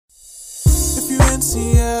in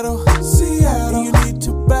Seattle, Seattle. You need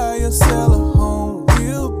to buy or sell a home.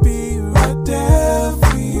 We'll be right there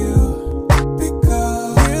for you.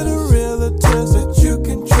 Because we're the realtors that you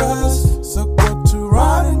can trust. So go to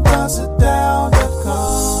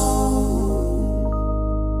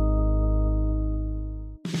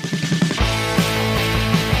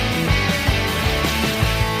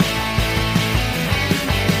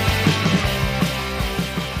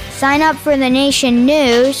Sign up for the Nation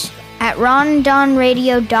News at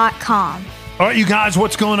ronandonradio.com. All right, you guys,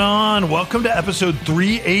 what's going on? Welcome to episode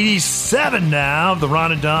 387 now of the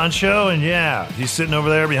Ron and Don Show. And yeah, he's sitting over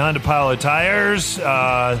there behind a pile of tires.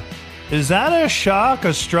 Is that a shock,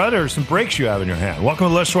 a strut, or some brakes you have in your hand? Welcome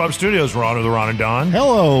to Les Schwab Studios, Ron of the Ron and Don.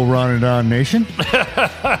 Hello, Ron and Don Nation.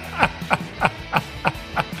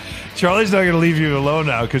 Charlie's not going to leave you alone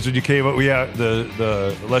now because when you came up, we have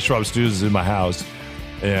the Les Schwab Studios is in my house.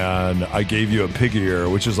 And I gave you a pig ear,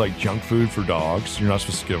 which is like junk food for dogs. You're not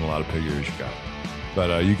supposed to give them a lot of pig ears, you got.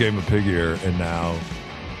 But you gave him a pig ear, and now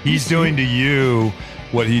he's doing to you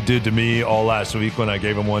what he did to me all last week when I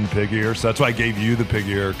gave him one pig ear. So that's why I gave you the pig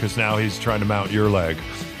ear, because now he's trying to mount your leg.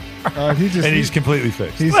 He's completely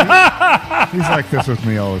fixed. He's like this with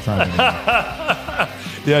me all the time.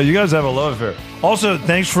 Yeah, you guys have a love affair. Also,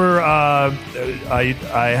 thanks for I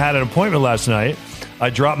had an appointment last night. I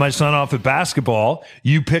dropped my son off at basketball.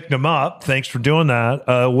 You picked him up. Thanks for doing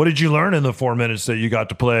that. What did you learn in the 4 minutes that you got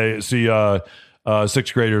to see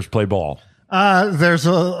sixth graders play ball? There's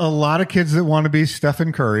a lot of kids that want to be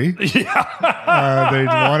Stephen Curry. Yeah. They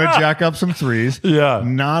want to jack up some threes. Yeah.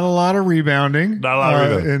 Not a lot of rebounding. Not a lot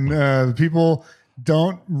of rebounding. And people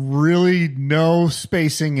don't really know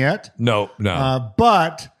spacing yet. No.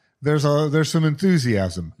 But there's some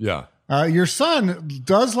enthusiasm. Yeah. Your son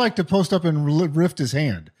does like to post up and rift his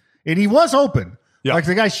hand. And he was open. Yeah. Like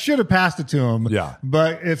the guy should have passed it to him. Yeah.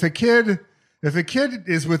 But if a kid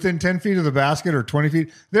is within 10 feet of the basket or 20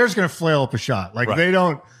 feet, they're just going to flail up a shot. Like they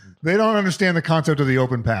don't understand the concept of the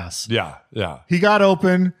open pass. Yeah. Yeah. He got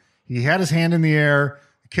open. He had his hand in the air.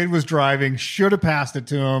 Kid was driving, should have passed it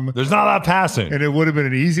to him. There's not a lot of passing. And it would have been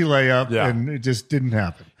an easy layup, and it just didn't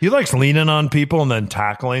happen. He likes leaning on people and then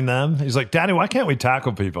tackling them. He's like, Daddy, why can't we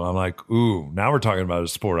tackle people? I'm like, ooh, now we're talking about a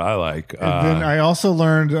sport I like. And then I also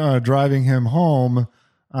learned driving him home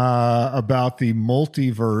about the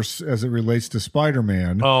multiverse as it relates to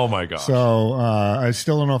Spider-Man. Oh, my gosh. So I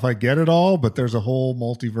still don't know if I get it all, but there's a whole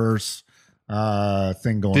multiverse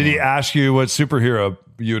thing going on. Did he ask you what superhero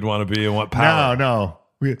you would want to be and what power? No.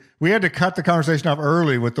 We had to cut the conversation off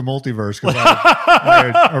early with the multiverse because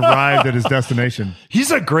I had arrived at his destination.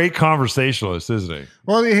 He's a great conversationalist, isn't he?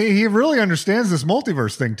 Well, he really understands this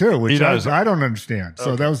multiverse thing too, which I don't understand.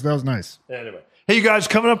 So that was nice. Anyway. Hey, you guys,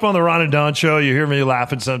 coming up on the Ron and Don Show, you hear me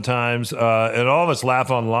laughing sometimes, and all of us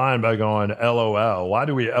laugh online by going, LOL. Why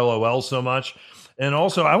do we LOL so much? And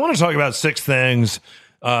also, I want to talk about 6 things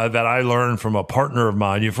that I learned from a partner of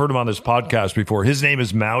mine. You've heard him on this podcast before. His name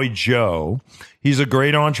is Maui Joe. He's a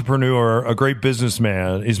great entrepreneur, a great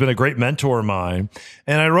businessman. He's been a great mentor of mine.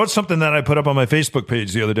 And I wrote something that I put up on my Facebook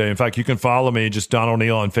page the other day. In fact, you can follow me, just Don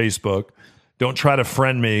O'Neill on Facebook. Don't try to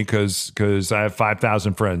friend me because I have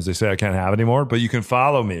 5,000 friends. They say I can't have anymore, but you can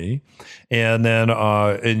follow me, and then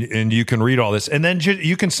and you can read all this, and then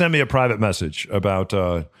you can send me a private message about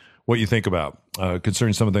what you think about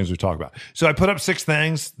concerning some of the things we talk about. So I put up 6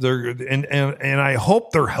 things. And I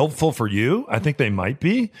hope they're helpful for you. I think they might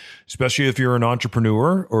be, especially if you're an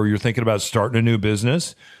entrepreneur or you're thinking about starting a new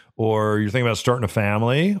business or you're thinking about starting a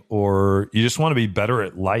family or you just want to be better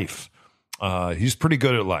at life. He's pretty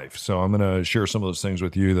good at life. So I'm going to share some of those things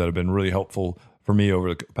with you that have been really helpful for me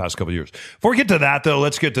over the past couple of years. Before we get to that, though,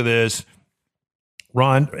 let's get to this.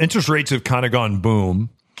 Ron, interest rates have kind of gone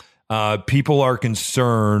boom. People are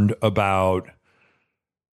concerned about,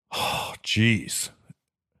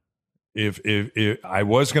 if I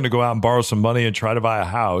was going to go out and borrow some money and try to buy a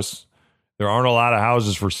house, there aren't a lot of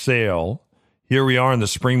houses for sale. Here we are in the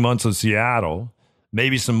spring months of Seattle.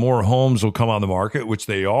 Maybe some more homes will come on the market, which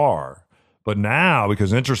they are. But now,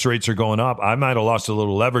 because interest rates are going up, I might have lost a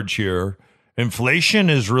little leverage here. Inflation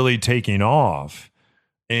is really taking off.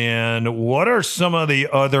 And what are some of the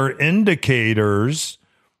other indicators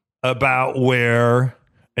about where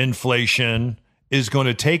inflation is going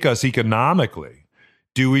to take us economically?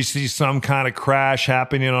 Do we see some kind of crash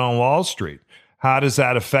happening on Wall Street? How does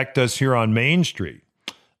that affect us here on Main Street?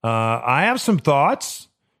 I have some thoughts.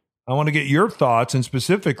 I want to get your thoughts, and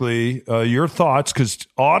specifically your thoughts, because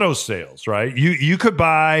auto sales, right? You could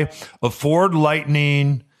buy a Ford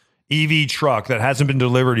Lightning EV truck that hasn't been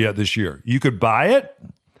delivered yet this year. You could buy it.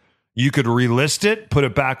 You could relist it, put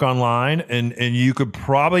it back online, and you could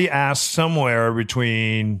probably ask somewhere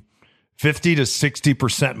between 50 to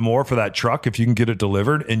 60% more for that truck if you can get it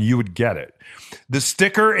delivered, and you would get it. The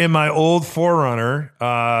sticker in my old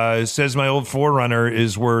 4Runner says my old 4Runner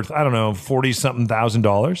is worth, I don't know, 40-something thousand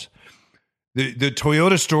dollars. The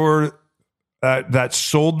Toyota store that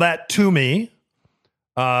sold that to me,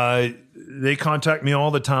 they contact me all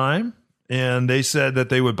the time, and they said that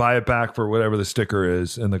they would buy it back for whatever the sticker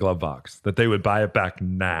is in the glove box, that they would buy it back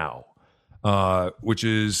now, which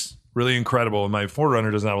is really incredible. And my 4Runner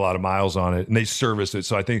doesn't have a lot of miles on it, and they service it.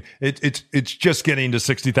 So I think it's just getting to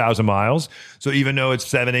 60,000 miles. So even though it's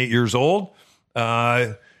 7-8 years old,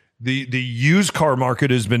 the used car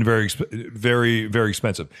market has been very, very, very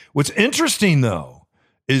expensive. What's interesting though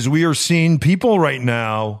is we are seeing people right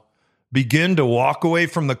now begin to walk away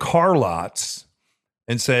from the car lots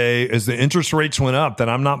and say, as the interest rates went up, that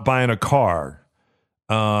I'm not buying a car.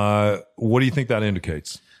 What do you think that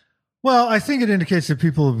indicates? Well, I think it indicates that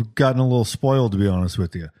people have gotten a little spoiled, to be honest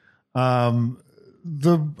with you.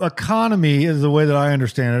 The economy is the way that I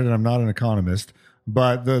understand it, and I'm not an economist,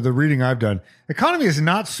 but the reading I've done, economy is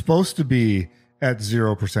not supposed to be at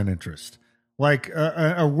 0% interest. Like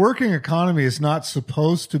a working economy is not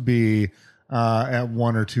supposed to be at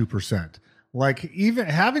 1 or 2%. Like even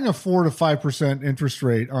having a 4 to 5% interest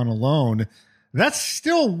rate on a loan, that's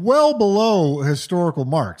still well below historical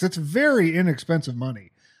marks. It's very inexpensive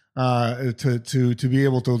money to be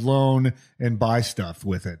able to loan and buy stuff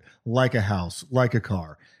with it, like a house, like a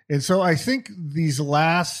car. And so I think these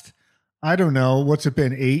last, I don't know, what's it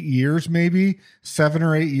been, 8 years, maybe 7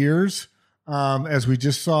 or 8 years, as we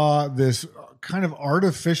just saw this kind of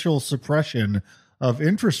artificial suppression of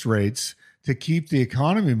interest rates to keep the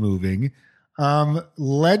economy moving,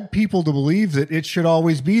 led people to believe that it should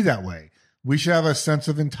always be that way. We should have a sense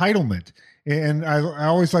of entitlement. And I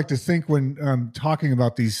always like to think when talking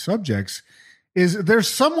about these subjects is there's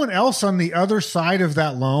someone else on the other side of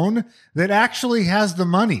that loan that actually has the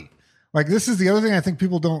money. Like this is the other thing I think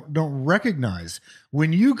people don't recognize.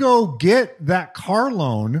 When you go get that car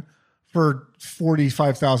loan for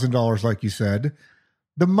 $45,000, like you said,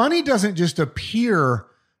 the money doesn't just appear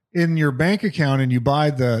in your bank account and you buy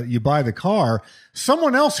the car.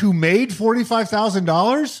 Someone else who made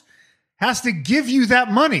 $45,000 has to give you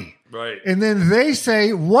that money. Right. And then they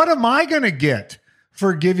say, what am I going to get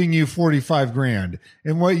for giving you 45 grand?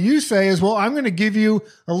 And what you say is, well, I'm going to give you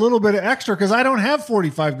a little bit of extra because I don't have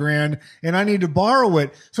 45 grand and I need to borrow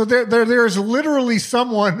it. So there's literally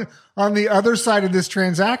someone on the other side of this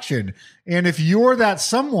transaction. And if you're that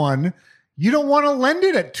someone, you don't want to lend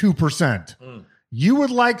it at 2%. You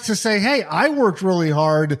would like to say, hey, I worked really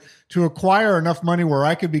hard to acquire enough money where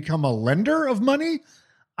I could become a lender of money.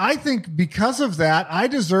 I think because of that, I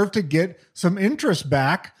deserve to get some interest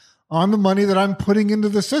back on the money that I'm putting into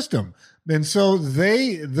the system. And so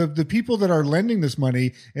the people that are lending this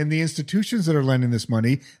money and the institutions that are lending this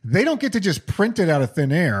money, they don't get to just print it out of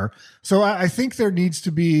thin air. So I think there needs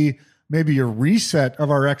to be maybe a reset of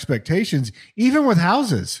our expectations, even with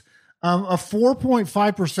houses. A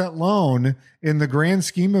 4.5% loan in the grand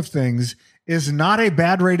scheme of things is not a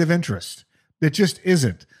bad rate of interest. It just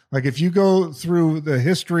isn't. Like if you go through the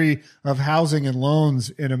history of housing and loans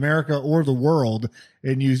in America or the world,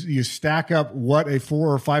 and you stack up what a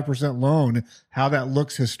 4 or 5% loan, how that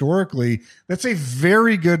looks historically, that's a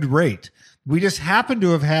very good rate. We just happen to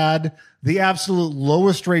have had the absolute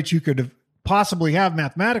lowest rates you could possibly have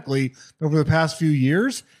mathematically over the past few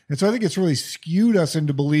years. And so I think it's really skewed us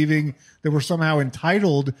into believing that we're somehow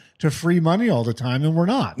entitled to free money all the time, and we're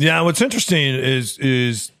not. Yeah, what's interesting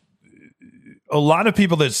is a lot of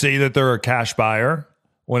people that say that they're a cash buyer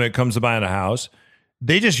when it comes to buying a house,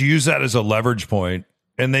 they just use that as a leverage point,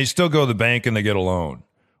 and they still go to the bank and they get a loan.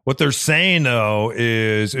 What they're saying, though,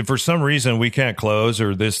 is if for some reason we can't close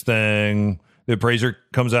or this thing, the appraiser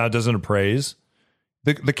comes out, doesn't appraise,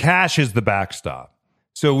 the cash is the backstop.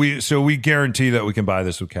 So we guarantee that we can buy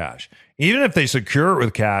this with cash. Even if they secure it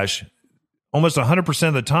with cash, almost 100%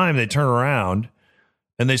 of the time they turn around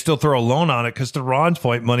and they still throw a loan on it because to Ron's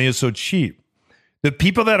point, money is so cheap. The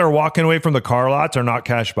people that are walking away from the car lots are not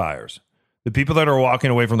cash buyers. The people that are walking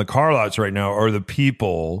away from the car lots right now are the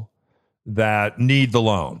people that need the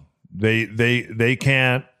loan. They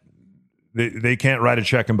can't write a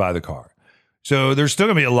check and buy the car. So there's still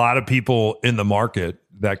going to be a lot of people in the market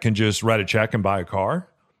that can just write a check and buy a car,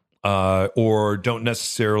 or don't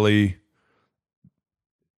necessarily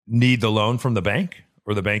need the loan from the bank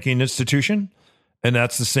or the banking institution. And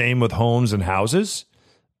that's the same with homes and houses.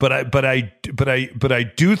 But I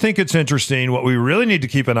do think it's interesting. What we really need to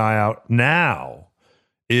keep an eye out now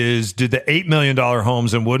is, did the $8 million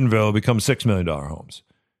homes in Woodinville become $6 million homes?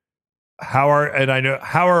 How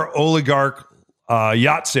are oligarch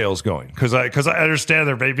yacht sales going? Because I understand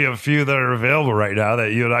there may be a few that are available right now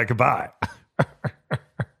that you and I could buy.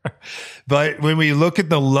 But when we look at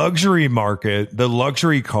the luxury market, the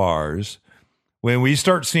luxury cars, when we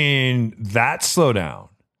start seeing that slow down,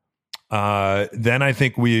 then I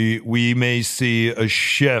think we may see a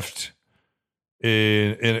shift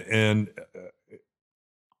in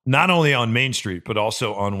not only on Main Street, but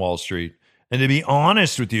also on Wall Street. And to be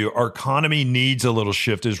honest with you, our economy needs a little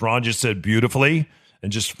shift, as Ron just said beautifully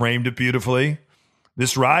and just framed it beautifully.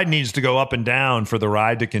 This ride needs to go up and down for the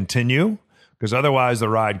ride to continue, because otherwise the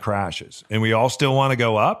ride crashes. And we all still want to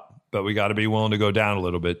go up, but we got to be willing to go down a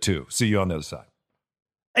little bit too. See you on the other side.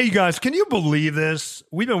 Hey, you guys, can you believe this?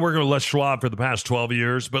 We've been working with Les Schwab for the past 12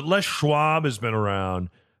 years, but Les Schwab has been around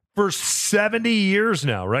for 70 years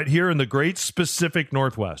now, right here in the great Pacific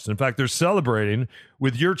Northwest. In fact, they're celebrating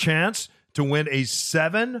with your chance to win a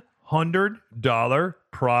 $700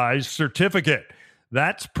 prize certificate.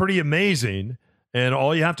 That's pretty amazing. And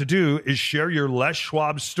all you have to do is share your Les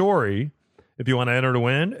Schwab story if you want to enter to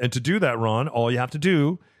win. And to do that, Ron, all you have to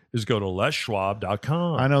do is go to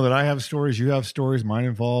leschwab.com. I know that I have stories. You have stories. Mine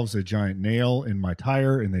involves a giant nail in my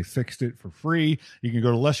tire, and they fixed it for free. You can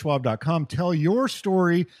go to leschwab.com, tell your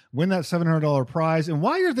story, win that $700 prize. And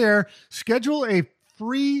while you're there, schedule a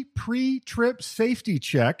free pre-trip safety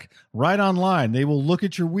check right online. They will look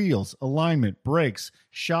at your wheels, alignment, brakes,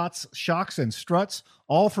 shocks, and struts,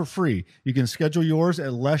 all for free. You can schedule yours at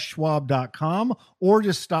leschwab.com or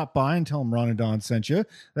just stop by and tell them Ron and Don sent you.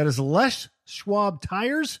 That is Les Schwab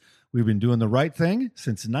Tires. We've been doing the right thing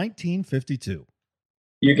since 1952.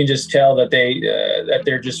 You can just tell that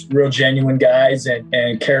they're just real genuine guys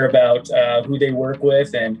and care about who they work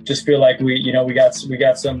with, and just feel like we got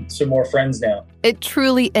some more friends now. It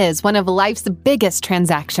truly is one of life's biggest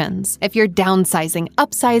transactions. If you're downsizing,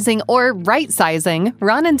 upsizing, or right-sizing,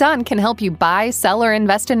 Ron and Don can help you buy, sell, or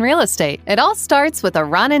invest in real estate. It all starts with a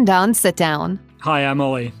Ron and Don sit-down. Hi, I'm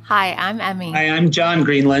Ollie. Hi, I'm Emmy. Hi, I'm John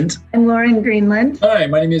Greenland. I'm Lauren Greenland. Hi,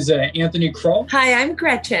 my name is Anthony Kroll. Hi, I'm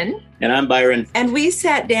Gretchen. And I'm Byron. And we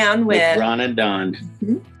sat down with Ron and Don.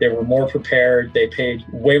 Mm-hmm. They were more prepared. They paid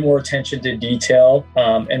way more attention to detail.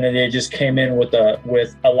 And then they just came in with a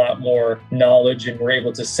lot more knowledge, and were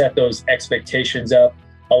able to set those expectations up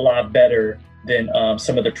a lot better than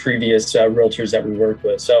some of the previous realtors that we worked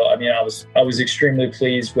with. So, I mean, I was extremely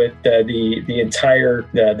pleased with the entire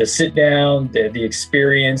sit down, the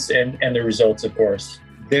experience, and the results, of course.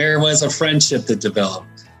 There was a friendship that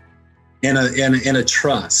developed, and a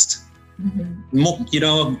trust.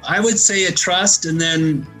 Mm-hmm. I would say a trust, and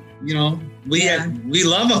then we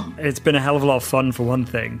love them. It's been a hell of a lot of fun, for one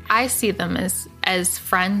thing. I see them as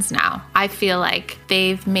friends now. I feel like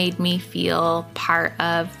they've made me feel part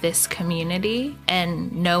of this community,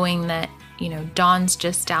 and knowing that, Don's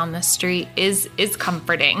just down the street is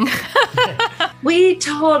comforting. We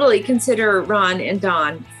totally consider Ron and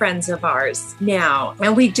Don friends of ours now,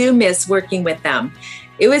 and we do miss working with them.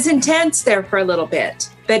 It was intense there for a little bit,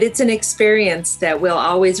 but it's an experience that we'll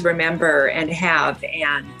always remember and have,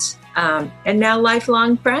 and now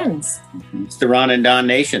lifelong friends. It's the Ron and Don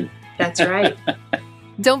Nation. That's right.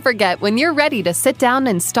 Don't forget, when you're ready to sit down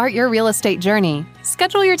and start your real estate journey,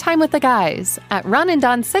 schedule your time with the guys at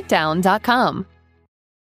ronanddonsitdown.com.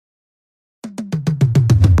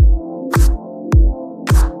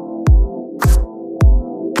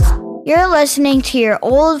 You're listening to your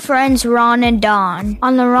old friends Ron and Don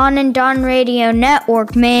on the Ron and Don Radio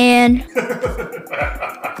Network, man.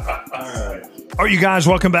 All right, you guys,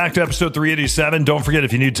 welcome back to episode 387. Don't forget,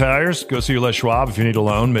 if you need tires, go see your Les Schwab. If you need a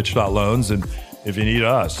loan, Mitch.loans. And if you need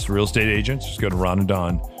us, real estate agents, just go to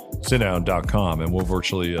ronanddonsitdown.com, and we'll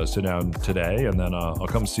virtually sit down today, and then I'll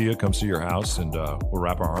come see you, come see your house, and we'll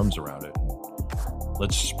wrap our arms around it.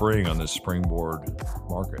 Let's spring on this springboard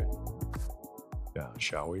market. Yeah,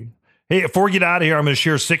 shall we? Hey, before we get out of here, I'm going to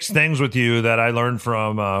share 6 things with you that I learned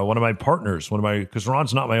from one of my partners. Because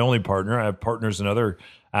Ron's not my only partner. I have partners in other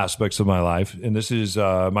aspects of my life. And this is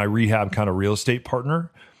my rehab kind of real estate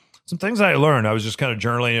partner. Some things I learned. I was just kind of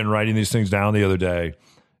journaling and writing these things down the other day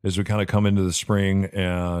as we kind of come into the spring.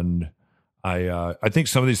 And I think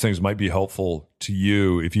some of these things might be helpful to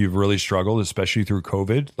you if you've really struggled, especially through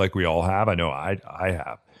COVID, like we all have. I know I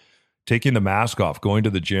have. Taking the mask off, going to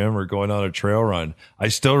the gym, or going on a trail run. I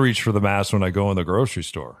still reach for the mask when I go in the grocery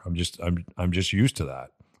store. I'm just used to that.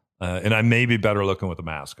 And I may be better looking with the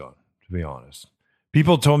mask on, to be honest.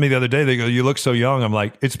 People told me the other day, they go, "You look so young." I'm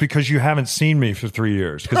like, it's because you haven't seen me for 3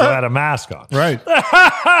 years, because I've had a mask on. Right.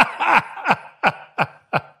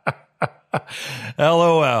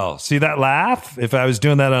 LOL. See that laugh? If I was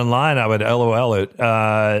doing that online, I would LOL it.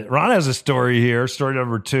 Ron has a story here. Story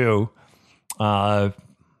number 2. Why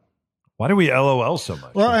do we LOL so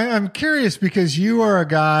much? Well, I'm curious because you are a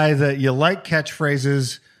guy that you like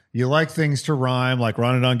catchphrases. You like things to rhyme, like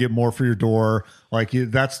Ron and Don get more for your door. Like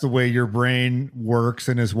that's the way your brain works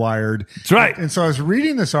and is wired. That's right. And so I was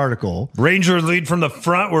reading this article. Rangers lead from the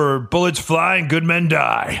front where bullets fly and good men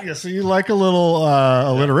die. Yeah, so you like a little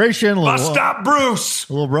alliteration. Bus stop Bruce.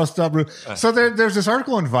 A little bus stop Bruce. So there's this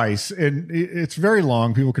article in Vice, and it's very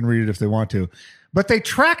long. People can read it if they want to. But they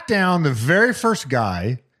tracked down the very first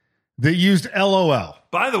guy that used LOL.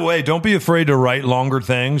 By the way, don't be afraid to write longer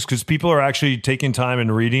things because people are actually taking time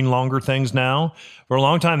and reading longer things now. For a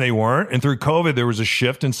long time, they weren't. And through COVID, there was a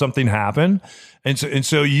shift and something happened. And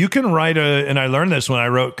so you can write and I learned this when I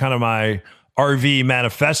wrote kind of my RV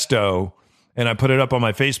manifesto and I put it up on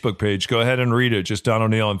my Facebook page. Go ahead and read it. Just Don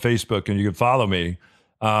O'Neill on Facebook and you can follow me.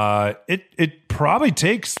 It probably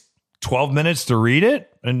takes 12 minutes to read it,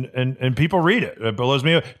 and people read it. It blows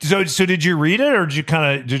me up. So did you read it, or did you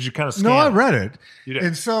kind of scan No, I read it. You did.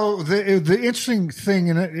 And so the interesting thing,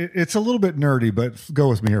 and it's a little bit nerdy, but go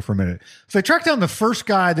with me here for a minute. So they tracked down the first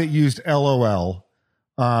guy that used LOL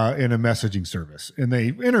in a messaging service, and they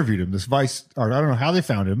interviewed him. This Vice, or I don't know how they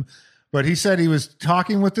found him, but he said he was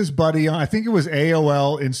talking with his buddy on, I think it was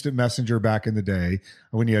AOL Instant Messenger back in the day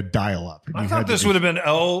when you had dial-up. I thought this would have been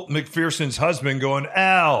Elle Macpherson's husband going,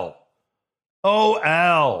 Al. Oh,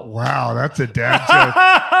 Al. Wow, that's a dad joke.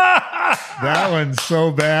 That one's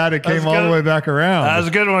so bad, it came all the way back around. That was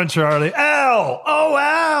a good one, Charlie. Al. Oh,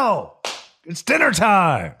 Al. It's dinner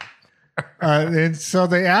time. And so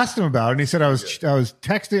they asked him about it, and he said, I was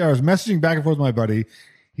messaging back and forth with my buddy.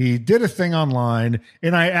 He did a thing online,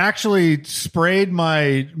 and I actually sprayed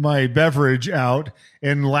my beverage out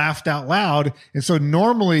and laughed out loud. And so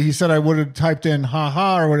normally he said I would have typed in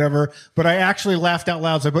ha or whatever, but I actually laughed out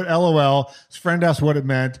loud. So I put LOL. His friend asked what it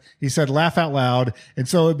meant. He said laugh out loud. And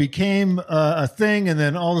so it became a thing. And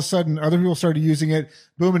then all of a sudden other people started using it.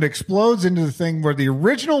 Boom, it explodes into the thing where the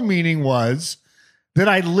original meaning was that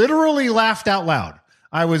I literally laughed out loud.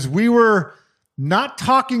 We were not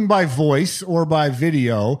talking by voice or by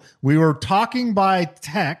video. We were talking by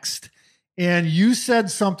text, and you said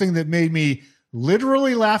something that made me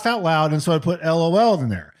literally laugh out loud. And so I put LOL in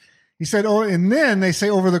there. He said, oh, and then they say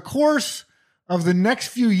over the course of the next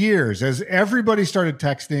few years, as everybody started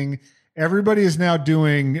texting, everybody is now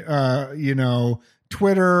doing,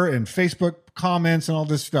 Twitter and Facebook comments and all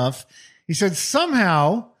this stuff. He said,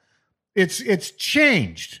 somehow it's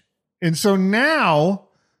changed. And so now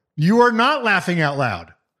you are not laughing out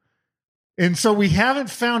loud. And so we haven't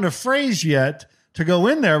found a phrase yet to go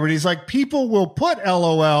in there, but he's like, people will put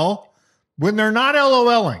LOL when they're not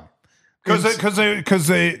LOLing. Because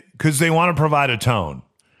they want to provide a tone.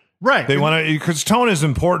 Right. They want to, because tone is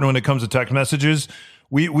important when it comes to text messages.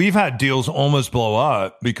 We've had deals almost blow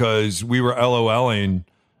up because we were LOLing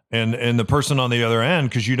and the person on the other end,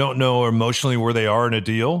 because you don't know emotionally where they are in a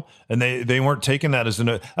deal, and they weren't taking that as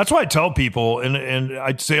that's why I tell people, and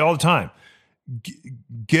I say all the time,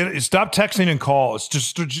 stop texting and call. It's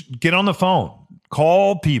just get on the phone,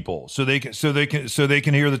 call people so they can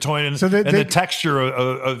hear the tone and the texture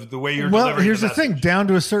of the way you're delivering. Well, here's the thing: down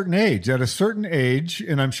to a certain age, at a certain age,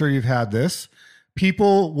 and I'm sure you've had this.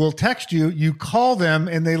 People will text you, you call them,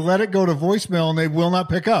 and they let it go to voicemail, and they will not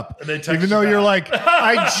pick up. Even though you're like,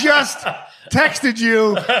 I just texted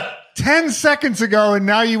you 10 seconds ago, and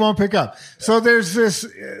now you won't pick up. So there's this,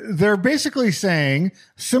 they're basically saying,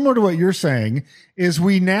 similar to what you're saying, is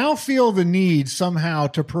we now feel the need somehow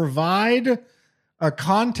to provide a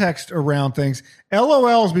context around things.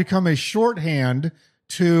 LOL has become a shorthand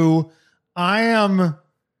to, I'm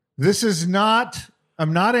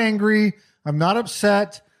not angry, I'm not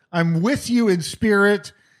upset. I'm with you in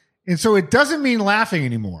spirit. And so it doesn't mean laughing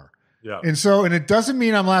anymore. Yeah. And it doesn't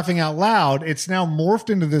mean I'm laughing out loud. It's now morphed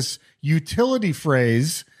into this utility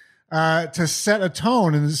phrase to set a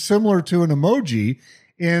tone, and it's similar to an emoji.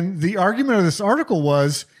 And the argument of this article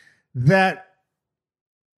was that,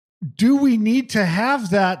 do we need to have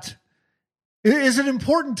that? Is it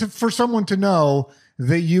important for someone to know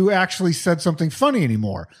that you actually said something funny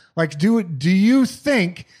anymore? Like, do you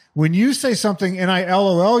think when you say something and I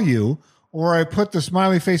LOL you, or I put the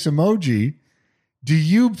smiley face emoji, do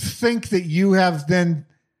you think that you have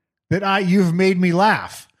you've made me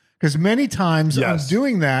laugh? Because many times I'm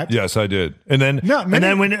doing that. Yes, I did. And then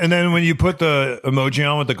when you put the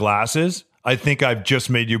emoji on with the glasses, I think I've just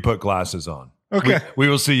made you put glasses on. Okay. We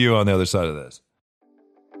will see you on the other side of this.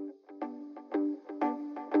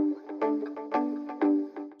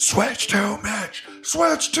 Switch to Mitch.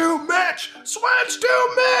 Switch to Mitch. Switch to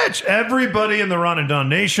Mitch. Everybody in the Ron and Don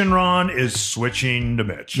Nation, Ron, is switching to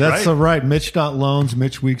Mitch. That's right. Mitch.loans.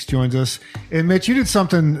 Mitch Weeks joins us. And Mitch, you did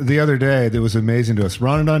something the other day that was amazing to us.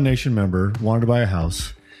 Ron and Don Nation member wanted to buy a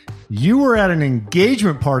house. You were at an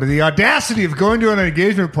engagement party. The audacity of going to an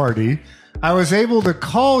engagement party. I was able to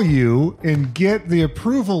call you and get the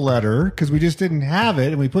approval letter because we just didn't have it,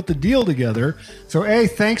 and we put the deal together. So, A,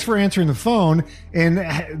 thanks for answering the phone, and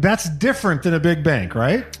that's different than a big bank,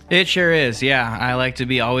 right? It sure is, yeah. I like to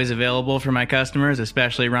be always available for my customers,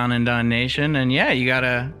 especially Ron and Don Nation. And yeah, you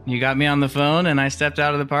got me on the phone, and I stepped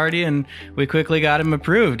out of the party, and we quickly got him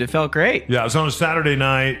approved. It felt great. Yeah, it was on a Saturday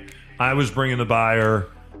night. I was bringing the buyer,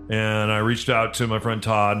 and I reached out to my friend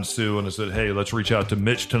Todd and Sue, and I said, hey, let's reach out to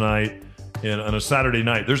Mitch tonight. And on a Saturday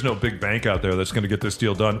night, there's no big bank out there that's going to get this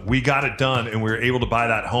deal done. We got it done, and we were able to buy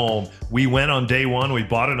that home. We went on day one. We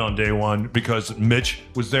bought it on day one because Mitch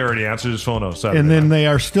was there, and he answered his phone on Saturday And then night. they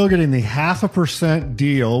are still getting the 0.5%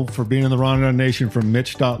 deal for being in the Ron and Don Nation from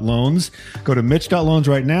Mitch.loans. Go to Mitch.loans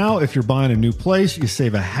right now. If you're buying a new place, you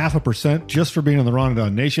save 0.5% just for being in the Ron and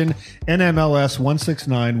Don Nation. NMLS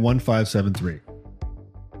 1691573.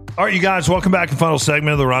 All right, you guys, welcome back to the final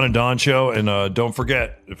segment of the Ron and Don Show. And don't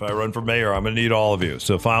forget, if I run for mayor, I'm going to need all of you.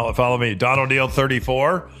 So follow me, Don O'Neill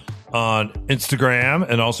 34 on Instagram,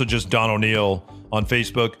 and also just Don O'Neill on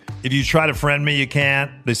Facebook. If you try to friend me, you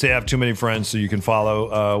can't. They say I have too many friends, so you can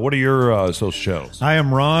follow. What are your social channels? I am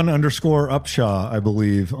Ron_Upshaw, I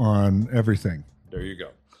believe, on everything. There you go.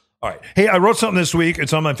 All right. Hey, I wrote something this week.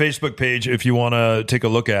 It's on my Facebook page if you want to take a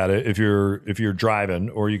look at it, if you're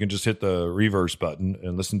driving, or you can just hit the reverse button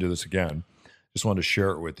and listen to this again. Just wanted to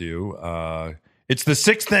share it with you. It's the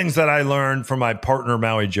 6 things that I learned from my partner,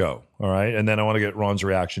 Maui Joe. All right. And then I want to get Ron's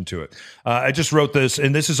reaction to it. I just wrote this,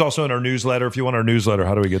 and this is also in our newsletter. If you want our newsletter,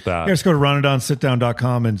 how do we get that? Yeah, just go to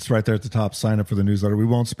ronanddonsitdown.com, and it's right there at the top. Sign up for the newsletter. We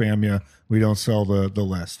won't spam you. We don't sell the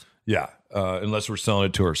list. Yeah. Unless we're selling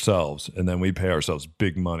it to ourselves, and then we pay ourselves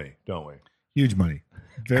big money, don't we? Huge money.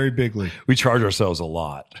 Very bigly. We charge ourselves a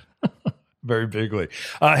lot. Very bigly.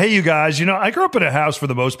 Hey, you guys, I grew up in a house for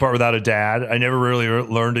the most part without a dad. I never really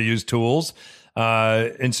learned to use tools.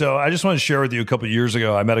 And so I just want to share with you, a couple of years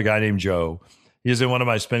ago, I met a guy named Joe. He was in one of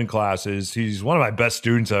my spin classes. He's one of my best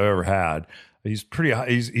students I've ever had. He's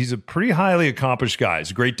a pretty highly accomplished guy.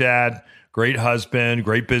 He's a great dad, great husband,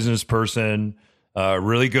 great business person.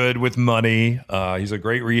 Really good with money. He's a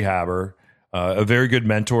great rehabber, a very good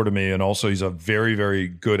mentor to me, and also he's a very, very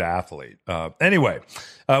good athlete. Anyway,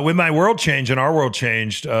 when my world changed and our world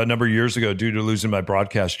changed a number of years ago due to losing my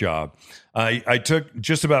broadcast job, I took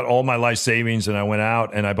just about all my life savings and I went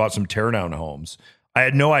out and I bought some teardown homes. I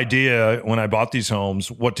had no idea when I bought these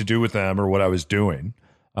homes what to do with them or what I was doing.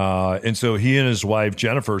 And so he and his wife,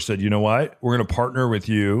 Jennifer, said, you know what? We're going to partner with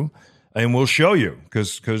you. And we'll show you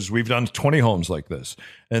because we've done 20 homes like this.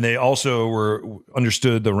 And they also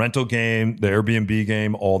understood the rental game, the Airbnb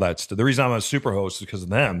game, all that stuff. The reason I'm a super host is because of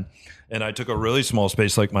them. And I took a really small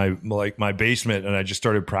space like my basement, and I just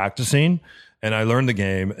started practicing, and I learned the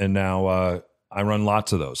game. And now I run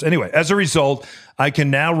lots of those. Anyway, as a result, I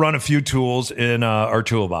can now run a few tools in our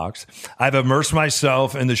toolbox. I've immersed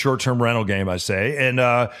myself in the short-term rental game, I say. And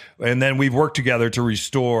then we've worked together to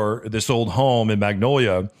restore this old home in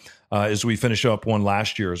Magnolia as we finish up one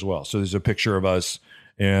last year as well. So there's a picture of us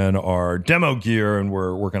in our demo gear, and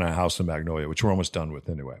we're working on a house in Magnolia, which we're almost done with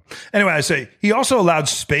anyway. Anyway, I say he also allowed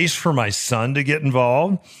space for my son to get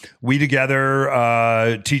involved. We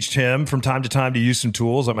together teach him from time to time to use some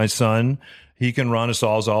tools. Like my son, he can run a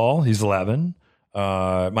Sawzall. He's 11.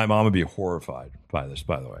 My mom would be horrified by this,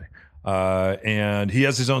 by the way. And he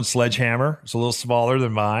has his own sledgehammer. It's a little smaller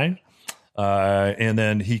than mine. And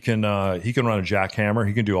then he can run a jackhammer.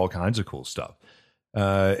 He can do all kinds of cool stuff.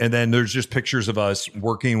 And then there's just pictures of us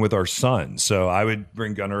working with our son. So I would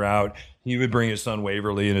bring Gunnar out. He would bring his son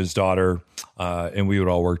Waverly and his daughter, and we would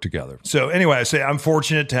all work together. So anyway, I say I'm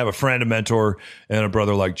fortunate to have a friend, a mentor, and a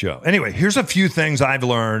brother like Joe. Anyway, here's a few things I've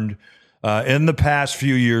learned in the past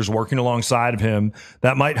few years working alongside of him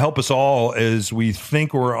that might help us all as we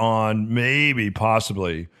think we're on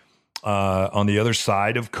possibly on the other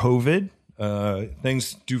side of COVID.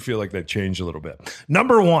 Things do feel like they've changed a little bit.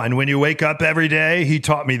 Number one, when you wake up every day, he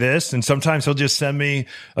taught me this, and sometimes he'll just send me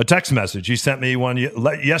a text message. He sent me one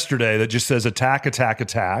yesterday that just says attack, attack,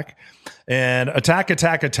 attack. And attack,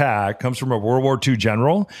 attack, attack comes from a World War II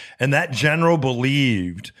general, and that general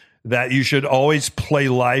believed that you should always play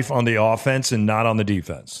life on the offense and not on the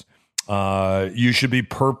defense. You should be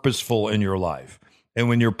purposeful in your life. And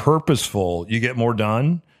when you're purposeful, you get more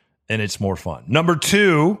done, and it's more fun. Number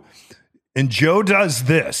two, And Joe does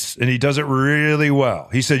this, and he does it really well.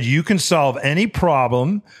 He said, you can solve any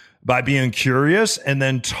problem by being curious and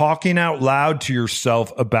then talking out loud to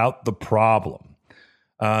yourself about the problem.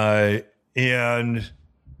 And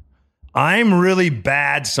I'm really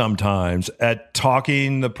bad sometimes at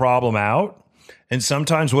talking the problem out. And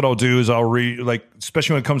sometimes what I'll do is I'll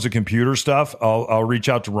especially when it comes to computer stuff, I'll reach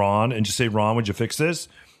out to Ron and just say, Ron, would you fix this?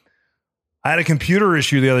 I had a computer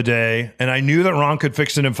issue the other day, and I knew that Ron could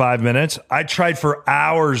fix it in 5 minutes. I tried for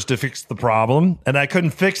hours to fix the problem, and I couldn't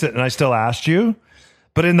fix it, and I still asked you.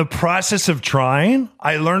 But in the process of trying,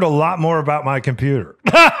 I learned a lot more about my computer.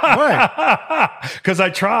 Right. Because I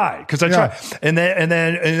tried. And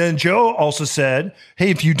then Joe also said, hey,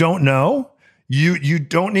 if you don't know, you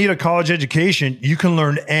don't need a college education. You can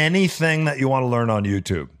learn anything that you want to learn on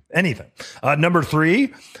YouTube. Anything. Number 3,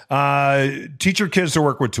 teach your kids to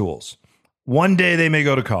work with tools. One day they may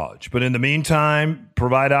go to college, but in the meantime,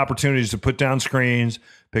 provide opportunities to put down screens,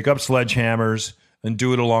 pick up sledgehammers, and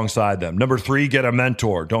do it alongside them. Number 3, get a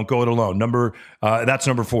mentor. Don't go it alone. That's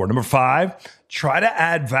number 4. Number 5, try to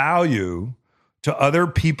add value to other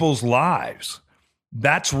people's lives.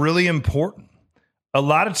 That's really important. A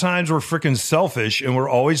lot of times we're freaking selfish and we're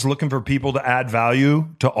always looking for people to add value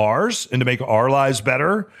to ours and to make our lives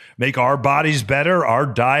better, make our bodies better, our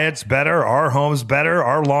diets better, our homes better,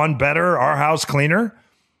 our lawn better, our house cleaner.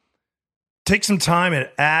 Take some time and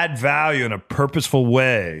add value in a purposeful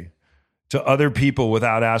way to other people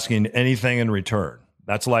without asking anything in return.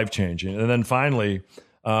 That's life-changing. And then finally,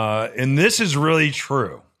 and this is really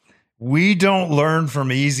true, we don't learn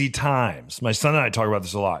from easy times. My son and I talk about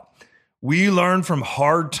this a lot. We learn from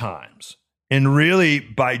hard times, and really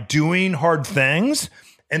by doing hard things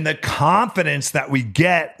and the confidence that we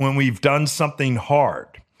get when we've done something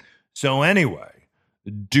hard. So anyway,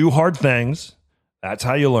 do hard things. That's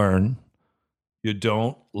how you learn. You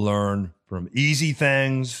don't learn from easy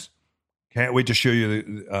things. Can't wait to show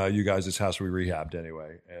you you guys this house we rehabbed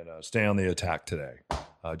anyway, and stay on the attack today,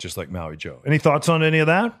 just like Maui Joe. Any thoughts on any of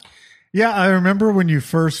that? Yeah, I remember when you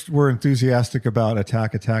first were enthusiastic about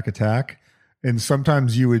attack, and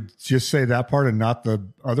sometimes you would just say that part and not the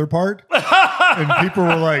other part. And people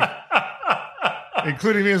were like,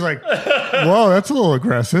 including me, was like, whoa, that's a little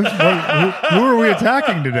aggressive. Who are we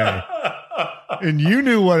attacking today? And you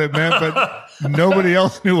knew what it meant, but nobody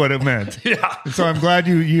else knew what it meant. Yeah. And so I'm glad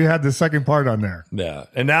you had the second part on there. Yeah.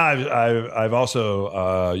 And now I've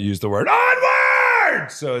also used the word onward.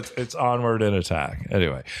 So it's onward and attack.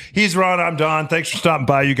 Anyway, he's Ron. I'm Don. Thanks for stopping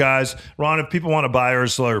by, you guys. Ron, if people want to buy our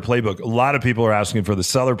seller playbook, a lot of people are asking for the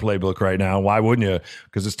seller playbook right now. Why wouldn't you?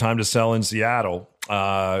 Because it's time to sell in Seattle.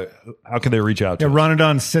 How can they reach out to us?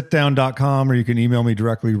 RonandDonSitDown.com, or you can email me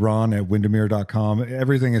directly, ron@windermere.com.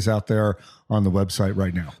 Everything is out there on the website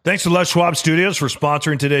right now. Thanks to Les Schwab Studios for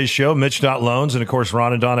sponsoring today's show, Mitch.Loans, and of course,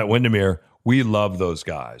 Ron and Don at Windermere. We love those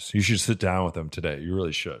guys. You should sit down with them today. You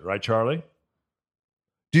really should. Right, Charlie?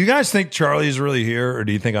 Do you guys think Charlie's really here, or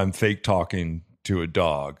do you think I'm fake talking to a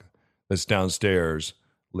dog that's downstairs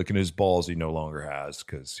licking his balls he no longer has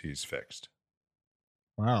because he's fixed?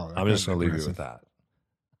 Wow. I'm just going to leave you with that.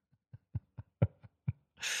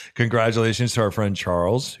 Congratulations to our friend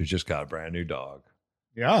Charles, who just got a brand new dog.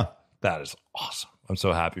 Yeah. That is awesome. I'm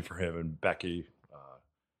so happy for him and Becky.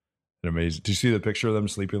 Amazing. Did you see the picture of them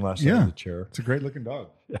sleeping last night in the chair? It's a great looking dog.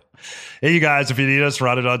 Yeah. Hey, you guys, if you need us,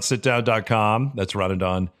 RonandDonSitDown.com. That's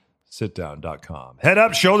RonandDonSitDown.com. Head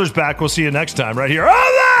up, shoulders back. We'll see you next time right here.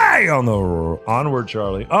 Ole! On the onward,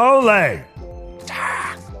 Charlie. Ole!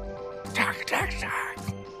 Tack.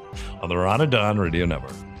 On the Ron and Don Radio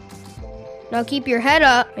Network. Now keep your head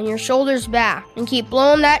up and your shoulders back and keep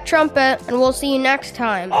blowing that trumpet, and we'll see you next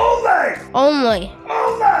time. Only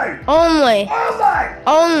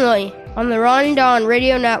on the Ron and Don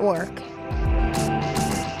Radio Network.